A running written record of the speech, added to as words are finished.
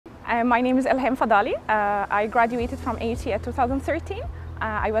My name is Elham Fadaly. I graduated from AUC at 2013.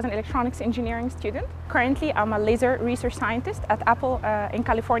 I was an electronics engineering student. Currently, I'm a laser research scientist at Apple in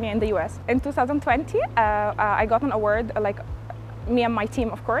California in the US. In 2020, I got an award, me and my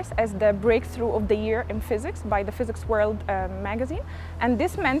team, of course, as the breakthrough of the year in physics by the Physics World magazine. And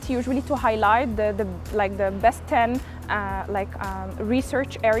this meant usually to highlight the best 10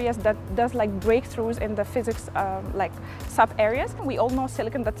 research areas that does breakthroughs in the physics sub areas. We all know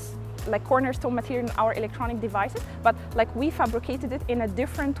silicon, that's cornerstone material in our electronic devices, but we fabricated it in a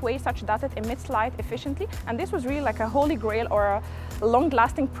different way such that it emits light efficiently. And this was really a holy grail or a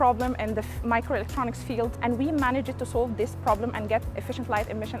long-lasting problem in the microelectronics field, and we managed to solve this problem and get efficient light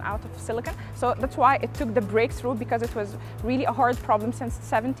emission out of silicon. So that's why it took the breakthrough, because it was really a hard problem since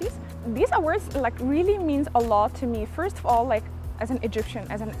the 70s. These awards really means a lot to me. First of all, as an Egyptian,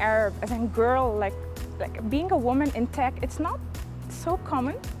 as an Arab, as a girl, being a woman in tech, it's not so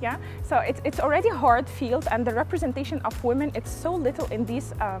common, yeah. So it's already a hard field, and the representation of women, it's so little in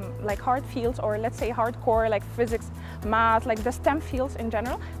these hard fields, or let's say hardcore physics, math, the STEM fields in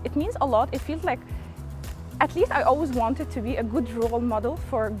general. It means a lot. It feels at least I always wanted to be a good role model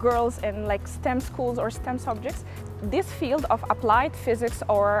for girls in STEM schools or STEM subjects. This field of applied physics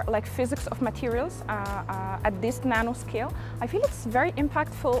or physics of materials at this nanoscale, I feel it's a very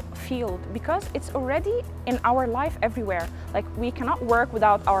impactful field because it's already in our life everywhere. We cannot work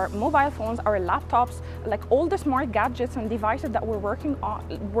without our mobile phones, our laptops, all the smart gadgets and devices that we're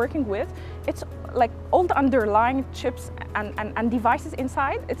working with. It's all the underlying chips and devices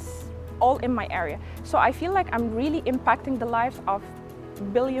inside, it's all in my area. So I feel I'm really impacting the lives of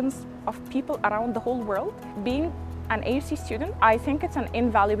billions of people around the whole world. Being an AUC student, I think it's an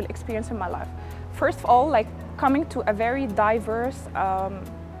invaluable experience in my life. First of all, coming to a very diverse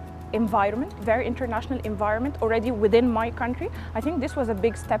environment, very international environment already within my country. I think this was a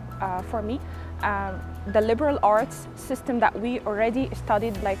big step for me. The liberal arts system that we already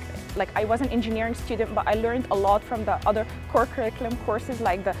studied, I was an engineering student, but I learned a lot from the other core curriculum courses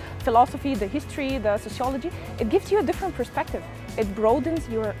like the philosophy, the history, the sociology. It gives you a different perspective. It broadens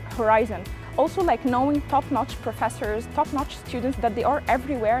your horizon. Also knowing top-notch professors, top-notch students, that they are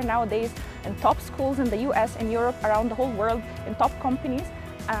everywhere nowadays in top schools in the US, in Europe, around the whole world, in top companies.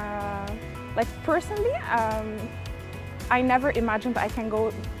 Personally, I never imagined I can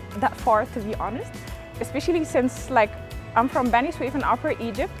go that far, to be honest, especially since I'm from Bani Suef in Upper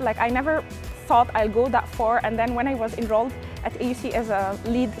Egypt. I never thought I'll go that far, and then when I was enrolled at AUC as a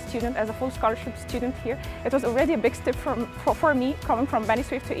lead student, as a full scholarship student here, it was already a big step for me, coming from Bani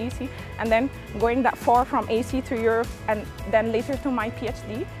Suef to AUC and then going that far from AUC to Europe and then later to my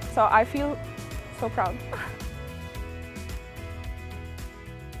PhD. So I feel so proud.